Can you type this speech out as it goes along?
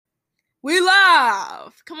We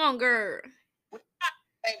live. Come on, girl.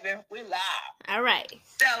 Baby, we live. All right.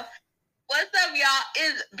 So, what's up, y'all?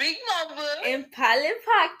 It's Big Mamba and Polly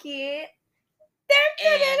Pocket.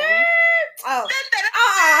 Oh.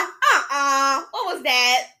 What was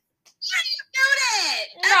that? How you do that?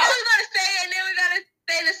 No. I thought we were gonna say it, and then we're gonna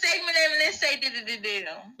say the segment name and then say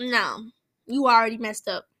do. No, you already messed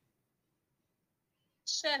up.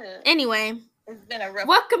 Shut up. Anyway, it's been a rough.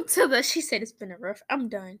 Welcome to the. She said it's been a rough. I'm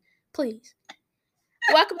done. Please.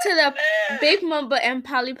 Welcome to the Big Mamba and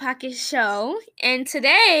Polly Pocket show. And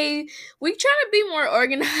today we try to be more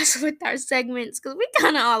organized with our segments because we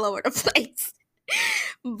kind of all over the place.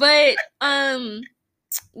 But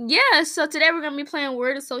yeah. So today we're gonna be playing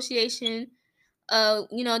word association.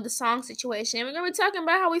 The song situation. We're gonna be talking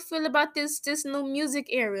about how we feel about this new music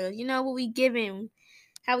era. You know, what we giving,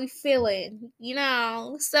 how we feeling.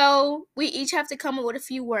 So we each have to come up with a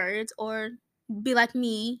few words, or be like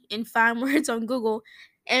me and find words on Google,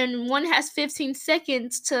 and one has 15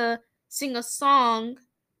 seconds to sing a song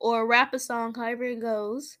or rap a song, however it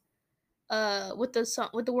goes, with the song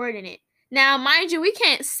with the word in it. Now, mind you, we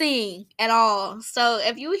can't sing at all. So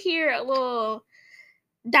if you hear a little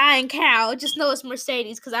dying cow, just know it's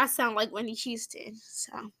Mercedes because I sound like Whitney Houston.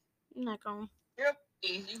 So I'm not gonna.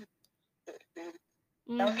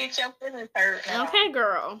 Don't get your feelings hurt now. Okay,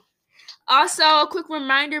 girl. Also, a quick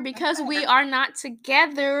reminder, because we are not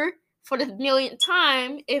together for the millionth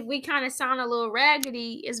time, if we kind of sound a little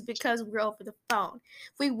raggedy, is because we're over the phone.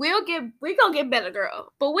 We're gonna get better,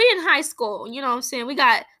 girl. But we in high school, you know what I'm saying? We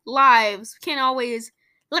got lives. We can't always,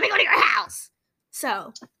 let me go to your house.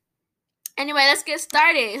 So, anyway, let's get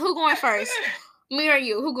started. Who going first? Me or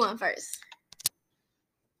you? Who going first?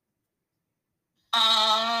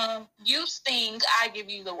 You sing, I give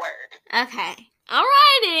you the word. Okay.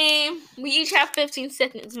 Alrighty. We each have 15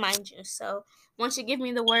 seconds, mind you. So once you give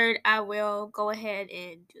me the word, I will go ahead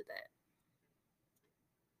and do that.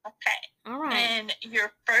 Okay. All right. And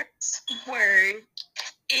your first word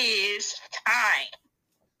is time.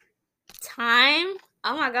 Time?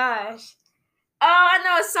 Oh my gosh. Oh, I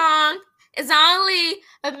know a song. It's only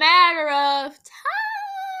a matter of time.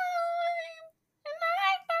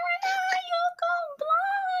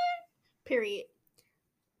 Period.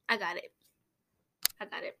 I got it.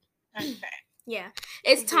 Okay. Yeah.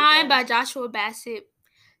 It's Time by Joshua Bassett.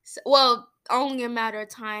 Well, Only a Matter of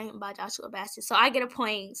Time by Joshua Bassett. So I get a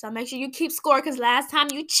point. So make sure you keep score because last time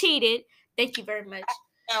you cheated. Thank you very much.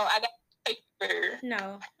 No, I got paper.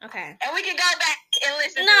 No. Okay. And we can go back and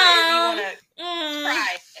listen to it if you want to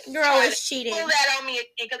try. Girl is cheating. Pull that on me again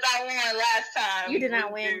because I won last time. You did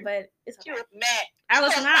not win, but it's okay. She was mad. I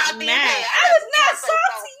was not mad. I was not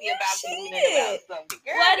salty. You cheated.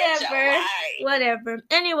 Whatever.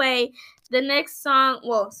 Anyway, the next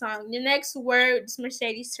the next word is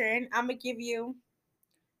Mercedes' turn. I'm going to give you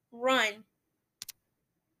run.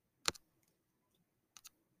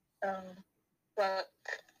 Fuck.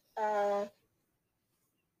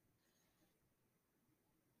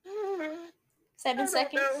 7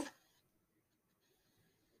 seconds.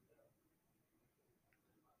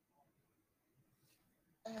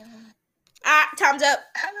 Time's up.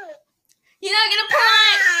 You don't get a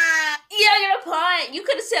point. You don't get a point. You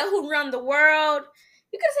could have said who run the world.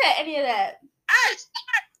 You could have said any of that. I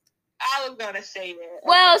was gonna say that.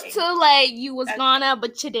 Well, okay. It's too late. You was gonna,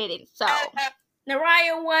 but you didn't. So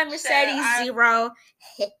Naraya 1, Mercedes 0.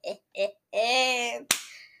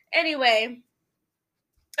 Anyway,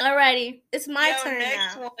 alrighty, it's my turn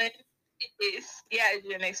next now. One is it's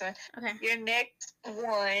your next one. Okay. Your next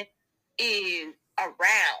one is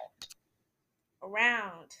around.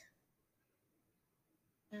 Around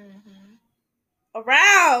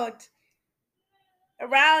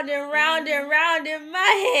and round and round in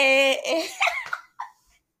my head.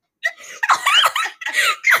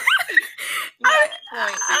 I don't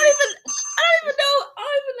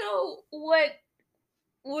even know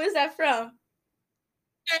where's that from.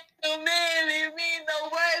 Man, it means the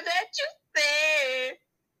word that you said.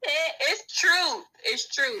 It's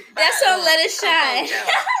true. That's so Let It Shine.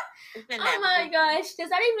 Oh my gosh. Does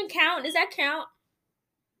that even count? Does that count?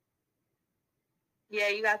 Yeah,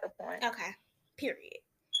 you got the point. Okay. Period.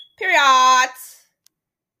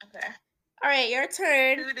 Okay. All right, your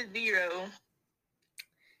turn. 2-0.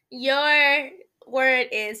 Your word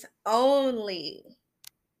is only.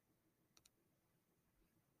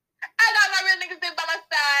 I got my real niggas in by my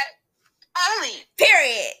side. Only.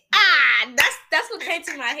 Period. That's what came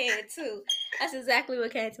to my head too. That's exactly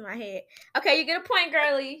what came to my head. Okay, you get a point,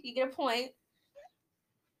 girly. You get a point.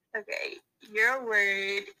 Okay, your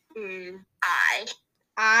word is I.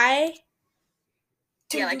 I?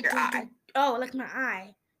 Yeah, like your eye. Oh, like my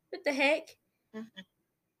eye. What the heck? Mhm.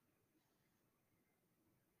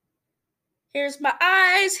 Here's my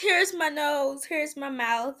eyes. Here's my nose. Here's my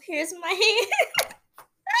mouth. Here's my hand.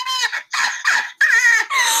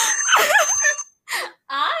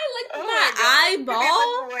 I like my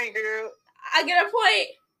eyeball. Point, girl. I get a point.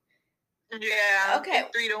 Yeah. Okay.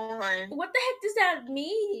 3-1. What the heck does that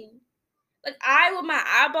mean? Like I with my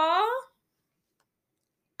eyeball?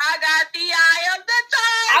 I got the eye of the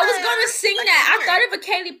tiger. I was gonna sing that. I thought of a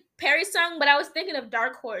Katy Perry song, but I was thinking of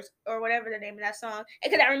Dark Horse or whatever the name of that song.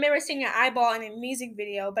 Because I remember singing eyeball in a music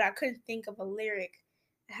video, but I couldn't think of a lyric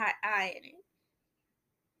that had eye in it.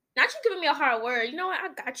 Not you giving me a hard word. You know what? I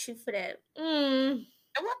got you for that.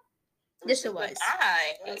 This it was. It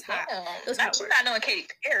was hot. It was hot. Not knowing Katy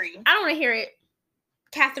Perry. I don't want to hear it.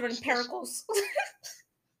 Catherine Pericles.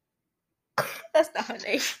 That's not her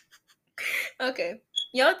name. Okay.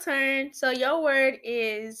 Your turn. So your word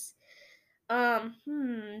is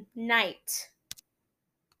night.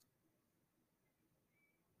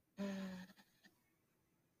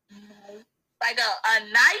 Like a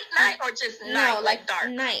night or just night? No, like dark.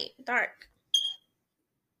 Night. Dark.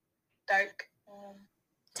 Dark.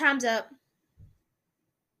 Time's up.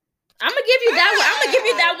 I'm gonna give you that one. I'm gonna give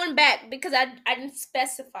you that one back because I didn't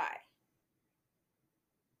specify.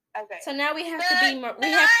 Okay. So now we have to be more. We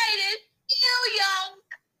have. Night is still young.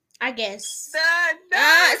 I guess.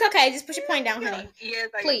 It's okay. Just put your point down, honey. Yes,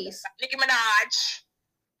 please. Nicki Minaj.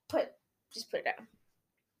 Just put it down.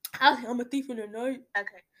 I'm a thief in the night.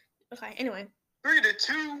 Okay. Anyway.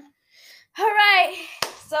 3-2. All right.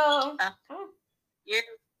 So. Come on.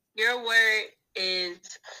 Your word is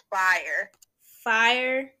fire.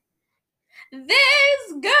 Fire.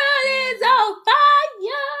 This girl is on fire.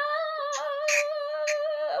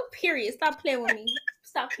 Period. Stop playing with me.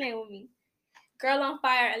 Stop playing with me. Girl on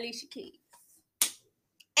fire, Alicia Keys.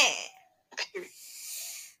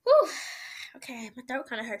 Whew. Okay, my throat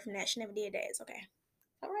kind of hurt from that. She never did that. It's okay.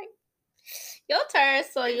 All right. Your turn.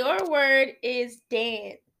 So your word is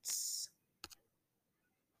dance.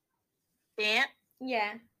 Dance?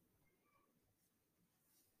 Yeah.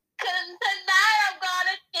 Tonight I'm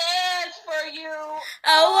gonna dance for you.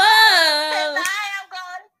 Oh, whoa. Tonight I'm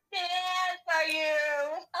gonna dance for you.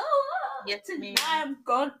 Oh, whoa. Yes, tonight I'm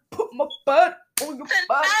gonna put my butt on your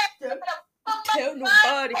butt. Tell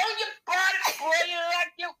nobody. On your butt when you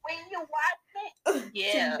like it when you watch it.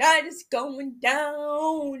 Yeah. Tonight is going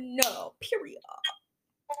down. No, period.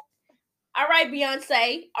 All right,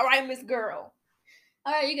 Beyonce. All right, Miss Girl.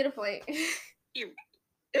 All right, you get a point.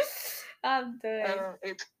 I'm done.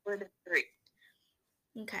 It's 4-3.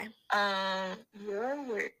 Okay. Your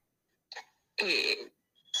word is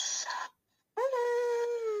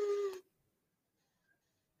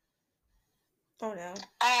oh no.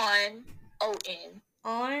 On.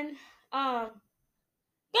 On.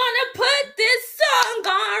 Gonna put this song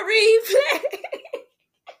on replay.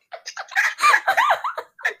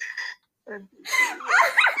 We're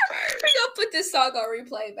gonna put this song on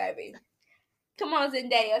replay, baby. Come on,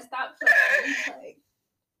 Zendaya, stop playing replay.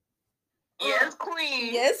 Yes,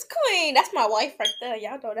 queen. Yes, queen. That's my wife right there.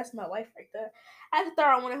 Y'all know that's my wife right there. I have to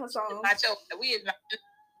throw on one of her songs. We is not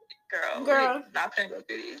girl. Girl. Not gonna go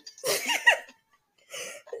through this.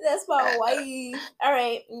 That's my wife. All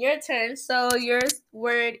right, your turn. So your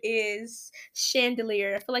word is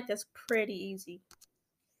chandelier. I feel like that's pretty easy.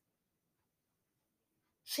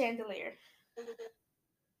 Chandelier.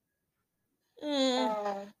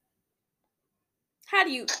 How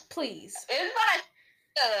do you, please? It's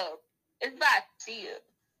by Sia.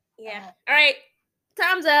 Yeah. All right.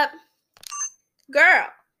 Time's up. Girl,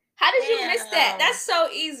 how did you miss that? That's so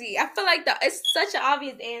easy. I feel like it's such an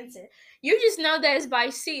obvious answer. You just know that it's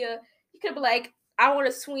by Sia. You could be like, I want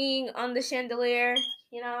to swing on the chandelier,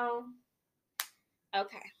 you know?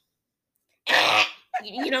 Okay.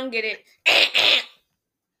 You don't get it.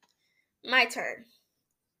 My turn.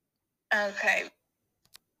 Okay.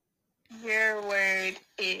 Your word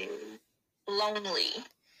is lonely.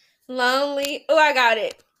 Lonely. Oh, I got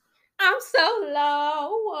it. I'm so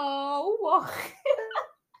low. Whoa, whoa.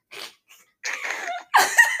 I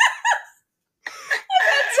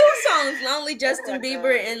got 2 songs. Lonely, Justin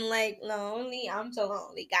Bieber, and like Lonely. I'm so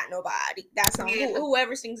lonely. Got nobody. That song. Yeah.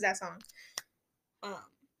 Whoever sings that song.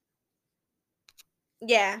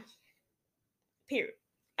 Yeah. Period.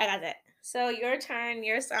 I got that. So your turn,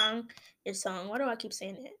 your song. Why do I keep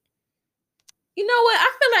saying that? You know what?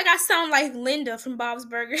 I feel like I sound like Linda from Bob's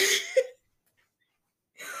Burgers.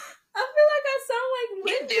 I feel like I sound like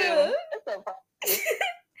Linda.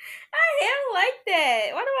 I am like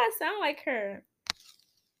that. Why do I sound like her?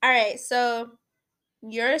 All right, so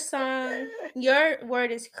your song, your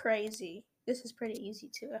word is crazy. This is pretty easy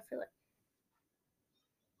too, I feel like.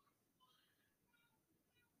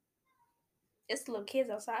 It's little kids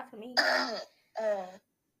outside for me. I'm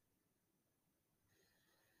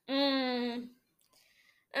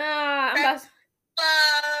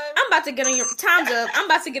about to get on your time's up. I'm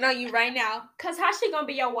about to get on you right now. Cause how she gonna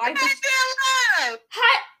be your wife?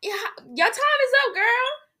 Your time is up, girl.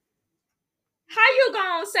 How you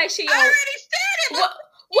gonna say she your? I already said it.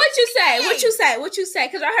 What you say? What you say? What you say?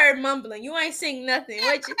 Cause I heard mumbling. You ain't sing nothing.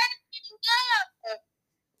 What you?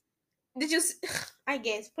 Did you? I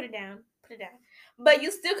guess put it down. Put it down. But you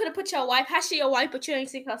still could have put your wife. How she your wife? But you ain't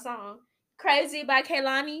sing her song. Crazy by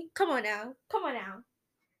Kaylani. Come on now. Come on now.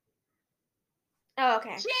 Oh,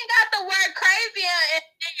 okay. She ain't got the word crazy in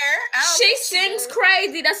there. She sings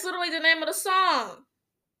crazy. That's literally the name of the song.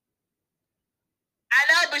 I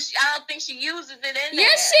know, but I don't think she uses it in there.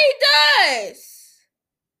 Yes, she does.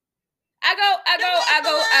 I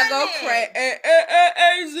go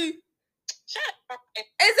crazy. Shut up.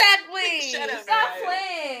 Exactly. Shut up. Stop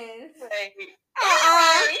playing.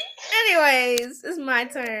 Anyways, it's my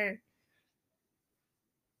turn.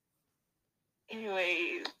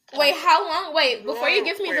 Anyways. Wait, how long? Wait, before you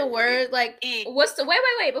give me the word, like, what's the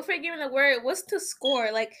wait? Before you give me the word, what's the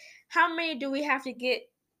score? Like, how many do we have to get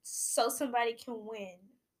so somebody can win?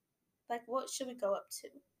 Like, what should we go up to?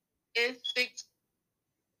 It's 6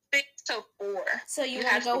 to 4. So you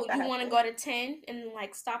want to go? You want to go to 10 and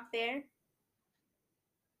like stop there?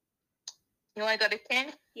 You want to go to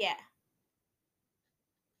 10? Yeah.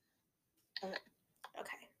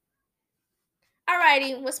 Okay.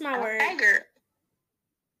 Alrighty. What's my word? Girl.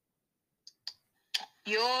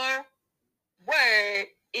 Your word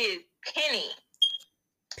is penny.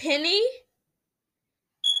 Penny?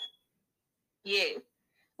 Yeah.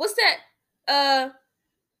 What's that?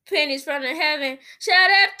 Pennies from the heaven. Shout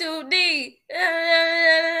out to D.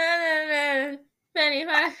 Penny.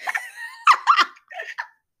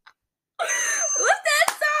 What's that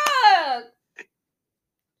song?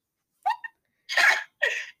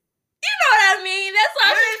 You know what I mean. That's why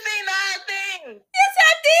you didn't sing the whole thing. Yes,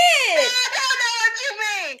 I did. I don't know what you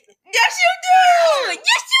mean. Yes, you do.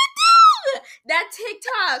 Yes, you do. That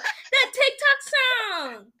TikTok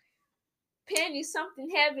song. Penny something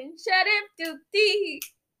heaven. Shout out to D.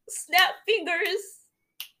 Snap fingers.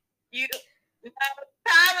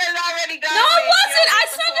 Time is already gone. No, it wasn't. I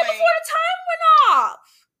sung it before the time went off.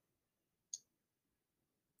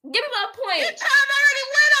 Give me my point. Your time already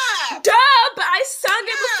went off. Duh, but I sung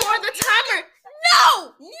it before the timer.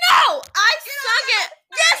 No, I sung it.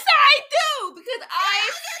 Yes, I do. Because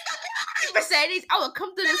Mercedes, I would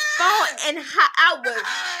come to this phone and I would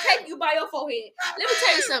take you by your forehead. Let me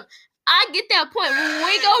tell you something. I get that point. When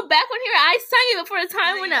we go back on here, I sang it before the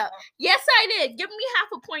time went up. Yes, I did. Give me half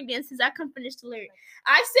a point then, since I couldn't finish the lyric.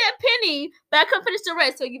 I said penny, but I couldn't finish the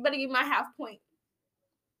rest, so you better give me my half point.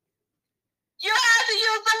 You have to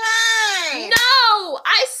use the line. No,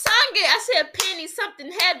 I sung it. I said penny,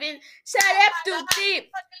 something heaven. Shout out to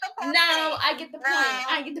deep. No, I get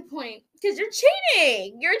the point. Because you're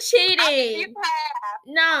cheating. I'll give you half.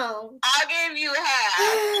 No. I'll give you half.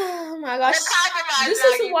 Oh my gosh. This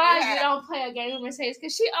is why you don't play a game with Mercedes,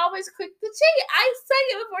 because she always quick to cheat. I sang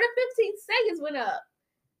it before the 15 seconds went up.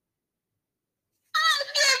 I'll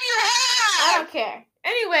give you half. I don't care.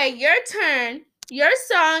 Anyway, your turn. Your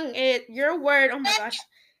song is your word. Oh my gosh.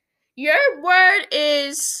 Your word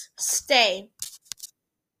is stay.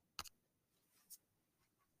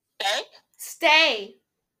 Stay.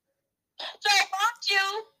 So won't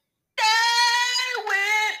you stay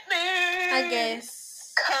with me? I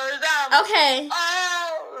guess. 'Cause I'm okay.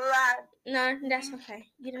 Alright. No, that's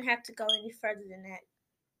okay. You don't have to go any further than that.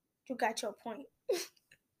 You got your point.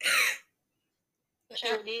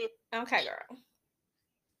 Sure did. Okay, girl.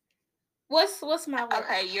 What's my word?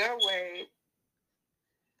 Okay, your word.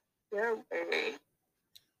 Your word.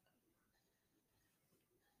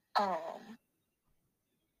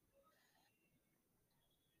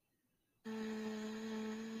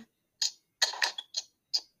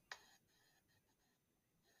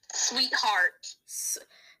 Sweetheart.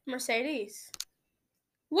 Mercedes.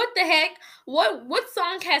 What the heck? What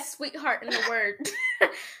song has sweetheart in the word?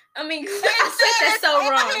 I mean, I said that so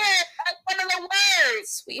wrong. One of the words.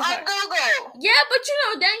 Sweetheart. On Google. Yeah, but you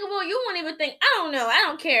know, dang well, you won't even think. I don't know. I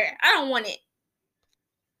don't care. I don't want it.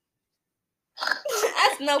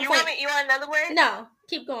 That's no point. You want another word? No.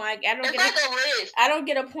 Keep going. I don't it's get like a list. I don't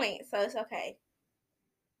get a point, so it's okay.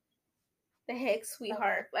 The heck,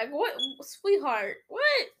 sweetheart? Like what? Sweetheart?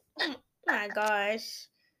 What? Oh my gosh.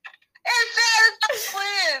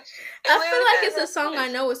 I feel like it's a song I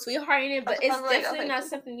know with sweetheart in it, but it's definitely not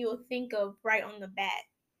something you will think of right on the bat.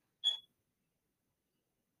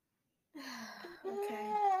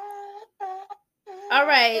 Okay. All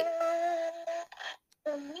right.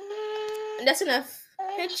 That's enough.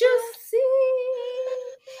 Can't you see?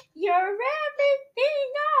 You're everything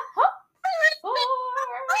I hope for. You're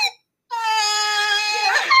everything I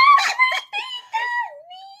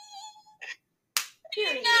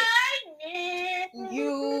need. Period.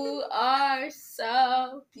 You are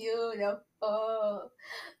so beautiful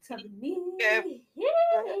to me.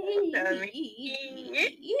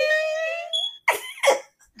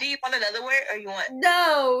 Do you want another word or you want?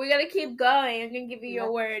 No, we gotta keep going. I'm gonna give you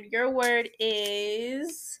your word. Your word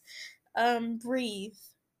is breathe.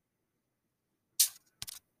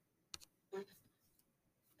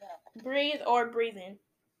 Breathe or breathing.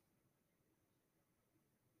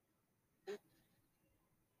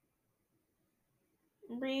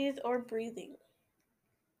 Breathe or breathing.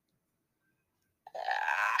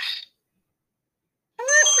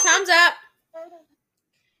 Time's up.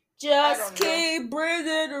 Just keep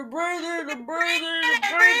breathing or breathing or breathing or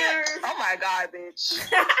breathing. Oh my god, bitch.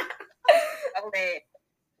 Okay.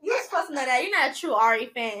 You're supposed to know that. You're not a true Ari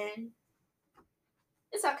fan.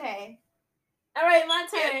 It's okay. All right, my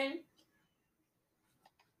turn.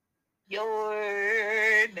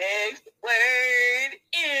 Your next word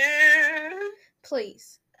is...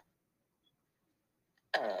 Please.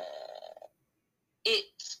 It.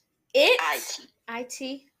 It. IT.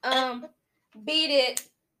 Beat it.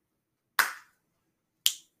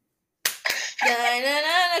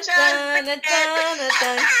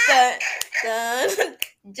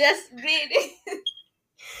 Just beat it.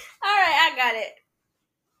 All right, I got it.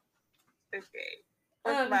 Okay.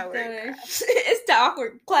 What's my word? It's the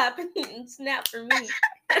awkward clap and snap for me.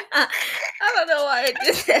 I don't know why I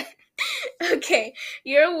did that. Okay,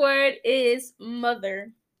 your word is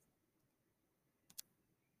mother.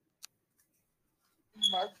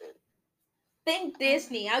 Mother. Think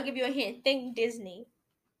Disney. I'll give you a hint. Think Disney.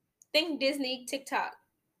 Think Disney TikTok.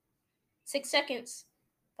 6 seconds.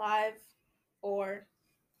 5, 4,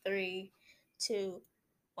 3, 2,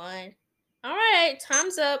 1. All right,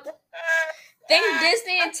 time's up. Think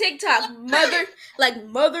Disney and TikTok. Mother, like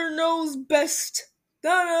mother knows best.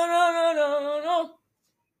 No, no, no, no, no, no.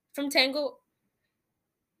 From Tangled.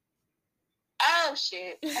 Oh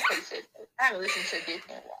shit! I haven't listened to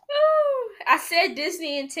Disney in a while. I said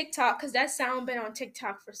Disney and TikTok because that sound been on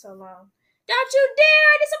TikTok for so long. Don't you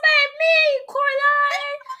dare disobey me,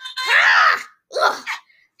 Coraline!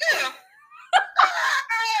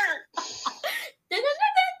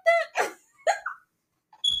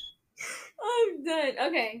 I'm done.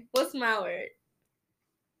 Okay, what's my word?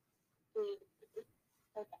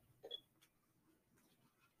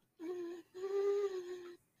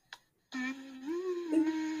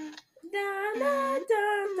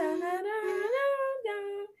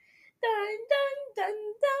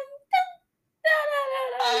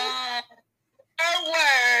 Our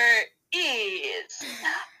word is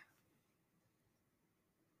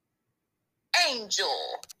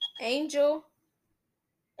angel. Angel.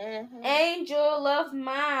 Mm-hmm. Angel of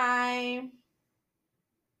mine.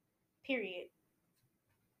 Period.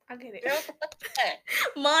 I get it.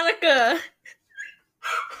 Monica.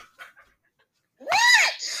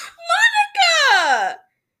 What? Monica.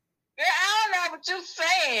 Girl, I don't know what you're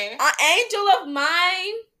saying. Angel of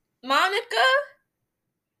mine. Monica.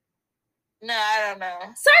 No, I don't know.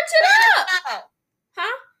 Search it up.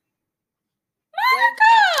 Huh?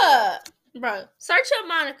 Monica. Bro, search up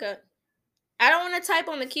Monica. I don't want to type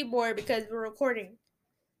on the keyboard because we're recording.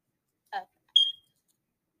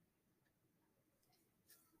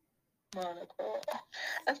 Monica.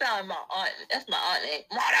 That sounds like my aunt. That's my aunt name.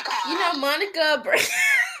 Monica. You know Monica.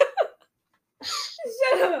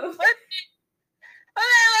 Shut up. What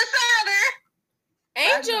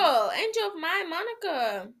Angel. Angel of mine,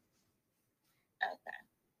 Monica. Okay.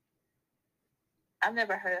 I've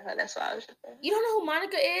never heard of her. That's why I was just saying. You don't know who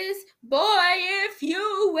Monica is? Boy, if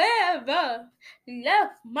you ever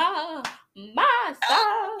left my side.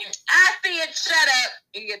 Oh, I see it. Shut up.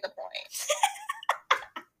 You get the point.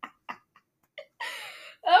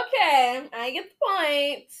 Okay, I get the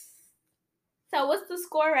point. So what's the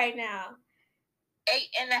score right now?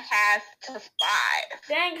 8.5 to 5.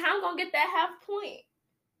 Dang, how I'm gonna get that half point?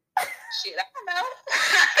 Shit, I don't know.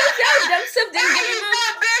 Cause y'all dumb stuff didn't give me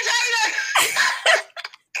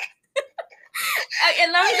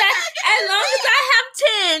as long as I have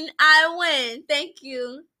 10, I win. Thank you.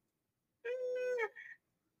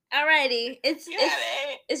 Alrighty,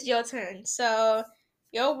 it's your turn. So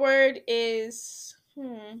your word is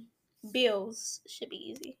bills. Should be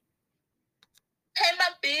easy. Pay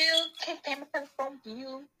my bills. Can't pay my telephone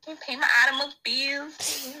bill. Can't pay my automobile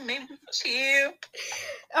bills. Maybe chill.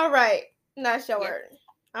 All right. That's your Yeah. word.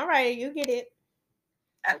 All right, you get it.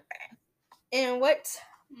 Okay. And what's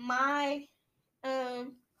my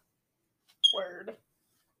word?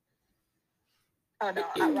 Oh no,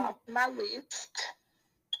 I lost my list.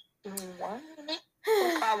 Give me 1 minute.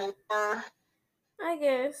 What's my word? I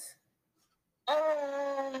guess.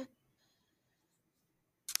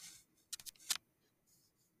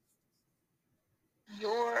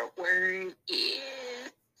 Your word is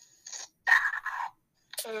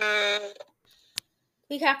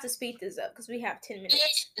We have to speed this up because we have 10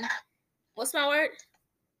 minutes. What's my word?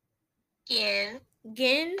 skin.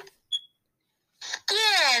 Gin?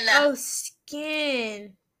 Skin. Oh,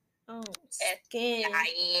 skin. Oh, skin.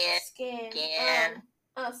 S-I-N. Skin. Skin. Skin.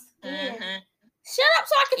 Mm-hmm. Shut up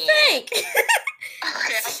so I can Skin. think.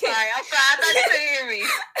 Okay, I'm sorry. I thought you couldn't hear me. I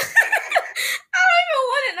don't even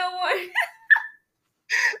want it no more.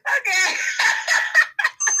 Okay.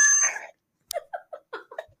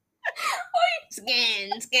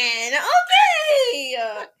 Skin. Okay.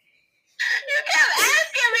 You kept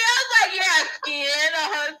asking me. I was like, yeah, skin.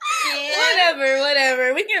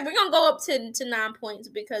 Whatever. We're gonna go up to 9 points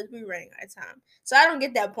because we're running out of time. So I don't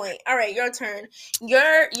get that point. All right, your turn.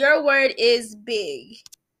 Your word is big.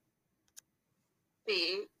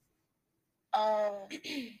 Big. I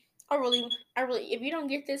really. If you don't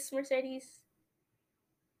get this, Mercedes.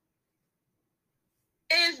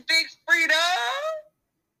 Is Big Frida.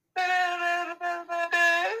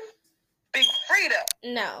 Big Frida.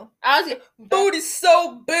 No, I was like, booty's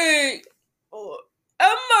so big. Oh,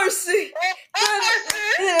 have mercy. But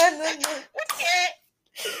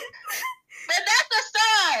that's the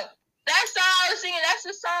song. That song I was singing, that's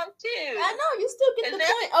the song too. I know, you still get the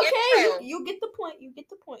point. Okay, you get the point. You get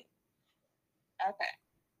the point. Okay.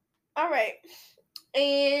 All right.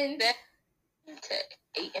 And 7,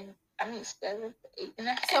 8.5.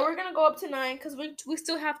 So we're gonna go up to 9 because we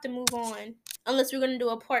still have to move on. Unless we're gonna do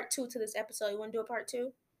a part 2 to this episode. You wanna do a part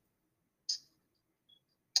 2?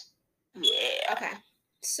 Yeah. Okay.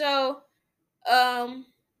 So, alrighty,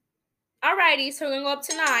 so we're gonna go up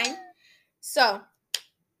to 9. So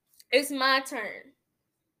it's my turn.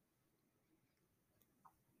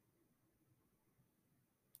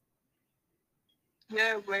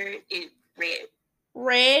 Your word is red.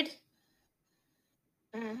 Red.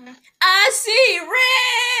 Mm-hmm. I see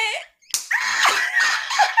red. I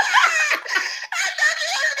thought you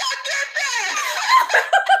was gonna get that.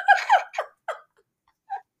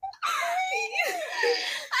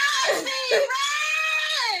 I see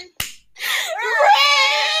red.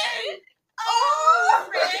 Red. Oh,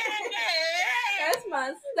 red.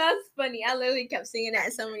 That's funny. I literally kept singing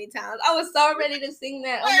that so many times. I was so ready to sing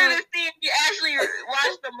that. I wanted to see if you actually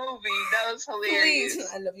watched the movie. That was hilarious. Please,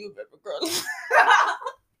 I love you, baby girl.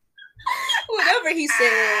 Whatever he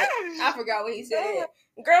said, I forgot what he said.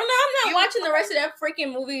 Girl, no, I'm not watching the rest of that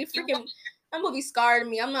freaking movie. That movie scarred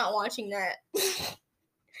me. I'm not watching that.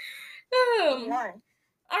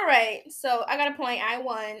 All right, so I got a point. I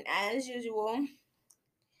won as usual.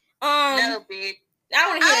 No, big. I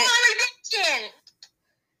want to hear redemption.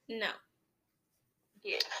 No.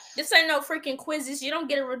 Yes. This ain't no freaking quizzes. You don't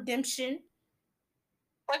get a redemption.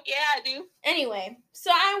 Fuck yeah, I do. Anyway,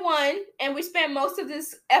 so I won, and we spent most of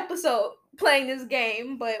this episode playing this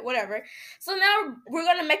game, but whatever. So now we're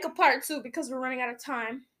gonna make a part 2 because we're running out of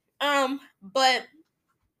time. But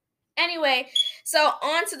anyway, so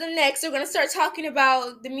on to the next. We're gonna start talking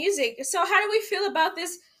about the music. So how do we feel about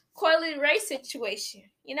this Coily Ray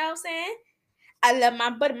situation? You know what I'm saying? I love my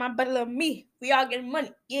buddy love me. We all getting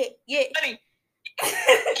money. Yeah. Money.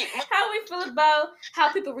 How we feel about how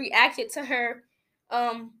people reacted to her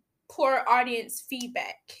poor audience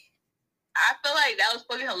feedback? I feel like that was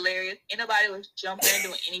fucking hilarious. Anybody was jumping and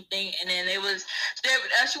doing anything, and then she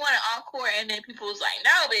wanted encore, and then people was like,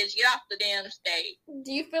 "No, bitch, get off the damn stage."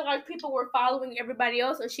 Do you feel like people were following everybody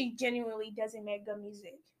else, or she genuinely doesn't make good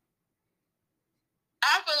music?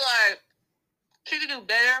 I feel like she could do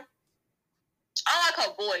better. I like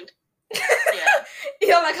her voice. Yeah. You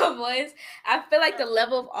don't like her voice? I feel like the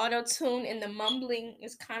level of auto-tune and the mumbling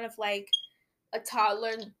is kind of like a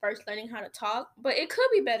toddler first learning how to talk, but it could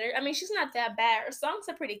be better. I mean, she's not that bad. Her songs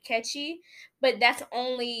are pretty catchy, but that's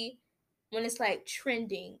only when it's like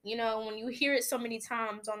trending. You know, when you hear it so many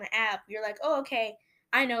times on the app, you're like, oh, okay,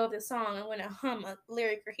 I know of the song. I'm gonna hum a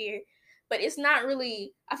lyric or here, but it's not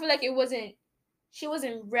really. I feel like she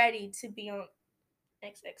wasn't ready to be on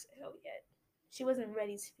XXL yet. She wasn't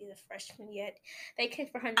ready to be the freshman yet. They came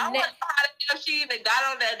for her. I don't know how she even got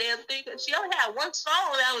on that damn thing. She only had one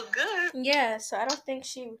song that was good. Yeah, so I don't think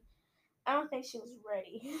she was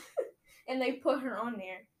ready, and they put her on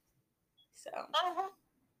there. So.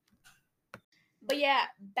 But yeah,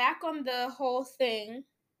 back on the whole thing.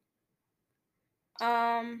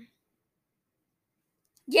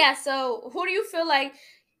 Yeah, so who do you feel like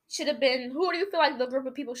should have been, who do you feel like the group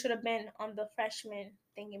of people should have been on the freshman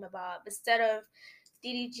thinking about instead of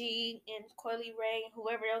DDG and Coily Ray and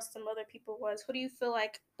whoever else some other people was? Who do you feel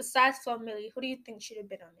like, besides Flo Milli, who do you think should have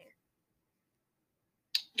been on there?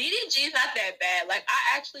 DDG is not that bad. Like,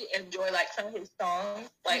 I actually enjoy like some of his songs,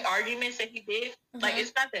 like arguments that he did. Like,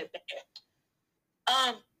 it's not that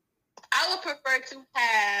bad. I would prefer to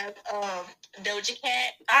have Doja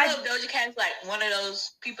Cat. I know Doja Cat is like one of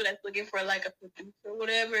those people that's looking for like a producer or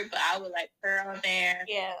whatever, but I would like her on there.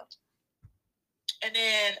 Yeah. And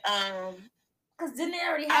then because didn't they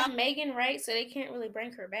already have Megan, right? So they can't really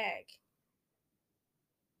bring her back.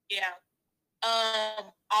 Yeah.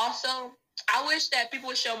 Also, I wish that people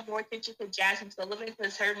would show more attention to Jasmine Sullivan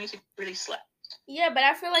because her music really slaps. Yeah, but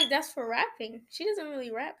I feel like that's for rapping. She doesn't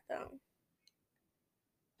really rap though.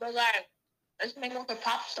 But like, let's make more for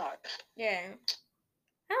pop stars. Yeah.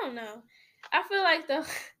 I don't know. I feel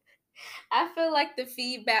like the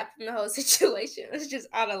feedback from the whole situation was just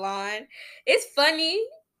out of line. It's funny,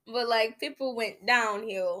 but like people went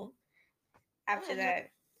downhill after that.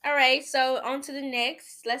 All right, so on to the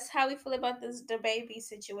next. Let's how we feel about this DaBaby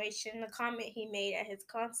situation. The comment he made at his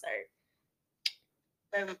concert.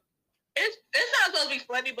 It's not supposed to be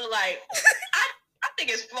funny, but like I think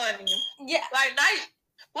it's funny. Yeah, like nice.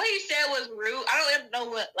 What he said was rude. I don't even know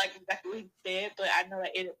what like exactly what he said, but I know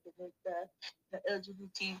that it was the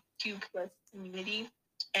LGBTQ plus community,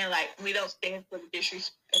 and like we don't stand for the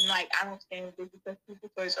disrespect, and like I don't stand for disrespect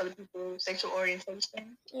towards other people's sexual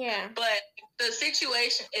orientation. Yeah, but the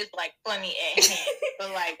situation is like funny at hand,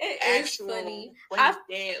 but like actual funny. What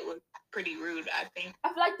he said was pretty rude. I think. I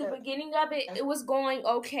feel like the beginning of it was going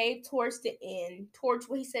okay towards the end. Towards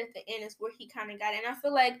what he said at the end is where he kind of got it. And I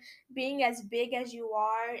feel like being as big as you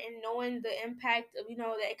are and knowing the impact of,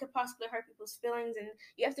 that it could possibly hurt people's feelings and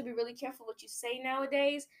you have to be really careful what you say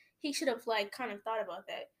nowadays, he should have like kind of thought about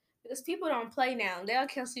that. Because people don't play now. They'll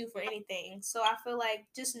cancel you for anything. So I feel like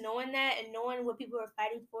just knowing that and knowing what people are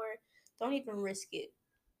fighting for, don't even risk it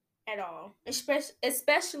at all.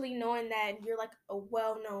 Especially knowing that you're like a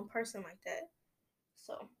well-known person like that.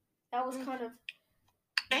 So that was kind of.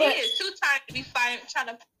 And he is too tired to be trying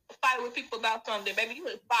to fight with people about something. Baby, you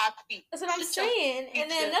was 5 feet. That's what I'm saying.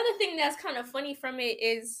 And then another thing that's kind of funny from it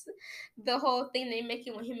is the whole thing they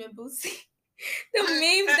making with him and Boosie. The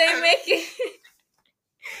memes they making.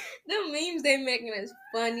 The memes they making is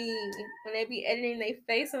funny when they be editing their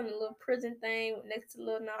face on the little prison thing next to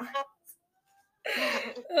Lil Nas.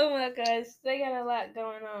 Oh my gosh, they got a lot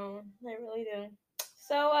going on. They really do.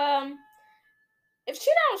 So if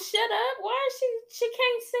she don't shut up, why is she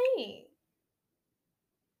can't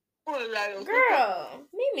sing? Girl,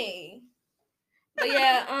 Mimi. But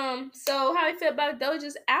yeah, so how you feel about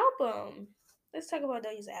Doja's album? Let's talk about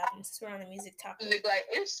Doja's album since we're on the music topic. Like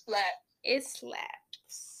it slaps. It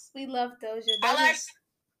slaps. We love Doja. I like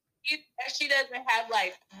she doesn't have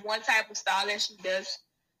like one type of style that she does.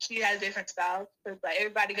 She has different styles. Cause like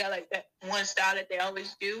everybody got like that one style that they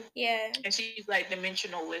always do. Yeah. And she's like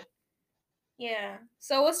dimensional with. Yeah.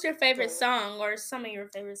 So what's your favorite song or some of your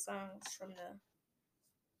favorite songs from the?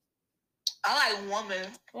 I like Woman.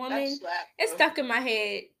 Woman. It's stuck in my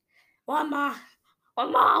head. Woman. I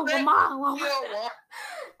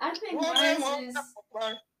think mine is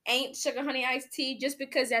Ain't Sugar Honey Iced Tea, just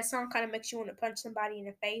because that song kind of makes you want to punch somebody in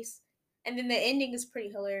the face. And then the ending is pretty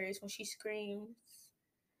hilarious when she screams,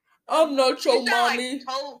 "I'm not your mommy.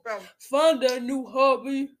 Like find a new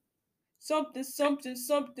hobby. Something, something,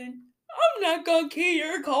 something. I'm not gonna kill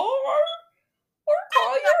your car or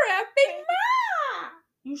call your effing mom.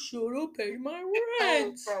 You should have paid my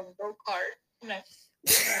rent." From Go Kart.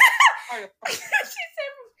 She said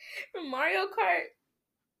from Mario Kart.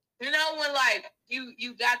 You know when like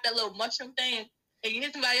you got that little mushroom thing and you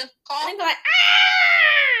hit somebody else's car? And go like,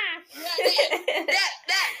 yeah,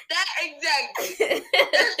 that exactly.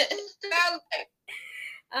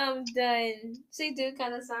 I'm done. She do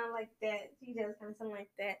kind of sound like that. She does kind of sound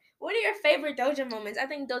like that. What are your favorite Doja moments? I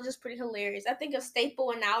think Doja's pretty hilarious. I think a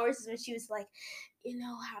staple in ours is when she was like,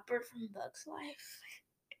 Hopper from Bug's Life.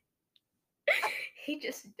 He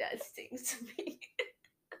just does things to me.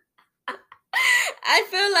 I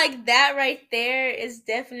feel like that right there is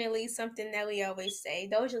definitely something that we always say.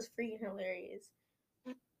 Doja's freaking hilarious.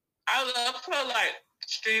 I love her like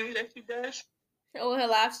streams that she does. Oh, her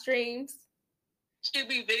live streams.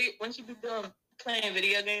 When she be playing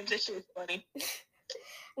video games, that shit is funny.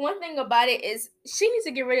 One thing about it is she needs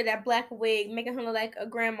to get rid of that black wig, making her look like a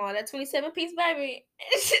grandma. That 27-piece baby.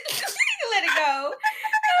 Let it go.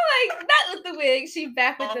 like, not with the wig. She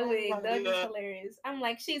back with the wig. That was hilarious. I'm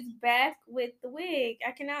like, she's back with the wig.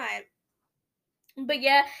 I cannot. But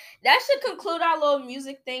yeah, that should conclude our little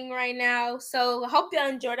music thing right now. So I hope y'all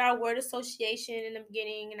enjoyed our word association in the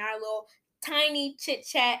beginning and our little tiny chit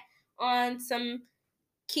chat on some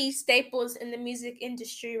key staples in the music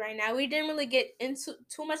industry right now. We didn't really get into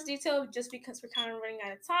too much detail just because we're kind of running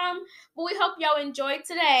out of time. But we hope y'all enjoyed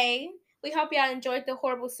today. We hope y'all enjoyed the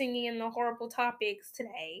horrible singing and the horrible topics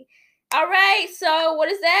today. All right, so what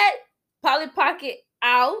is that? Polly Pocket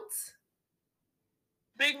out.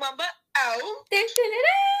 Big Mamba out.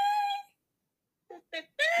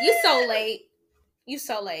 You so late. You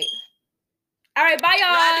so late. All right, bye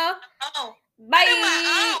y'all.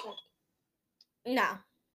 Bye. No.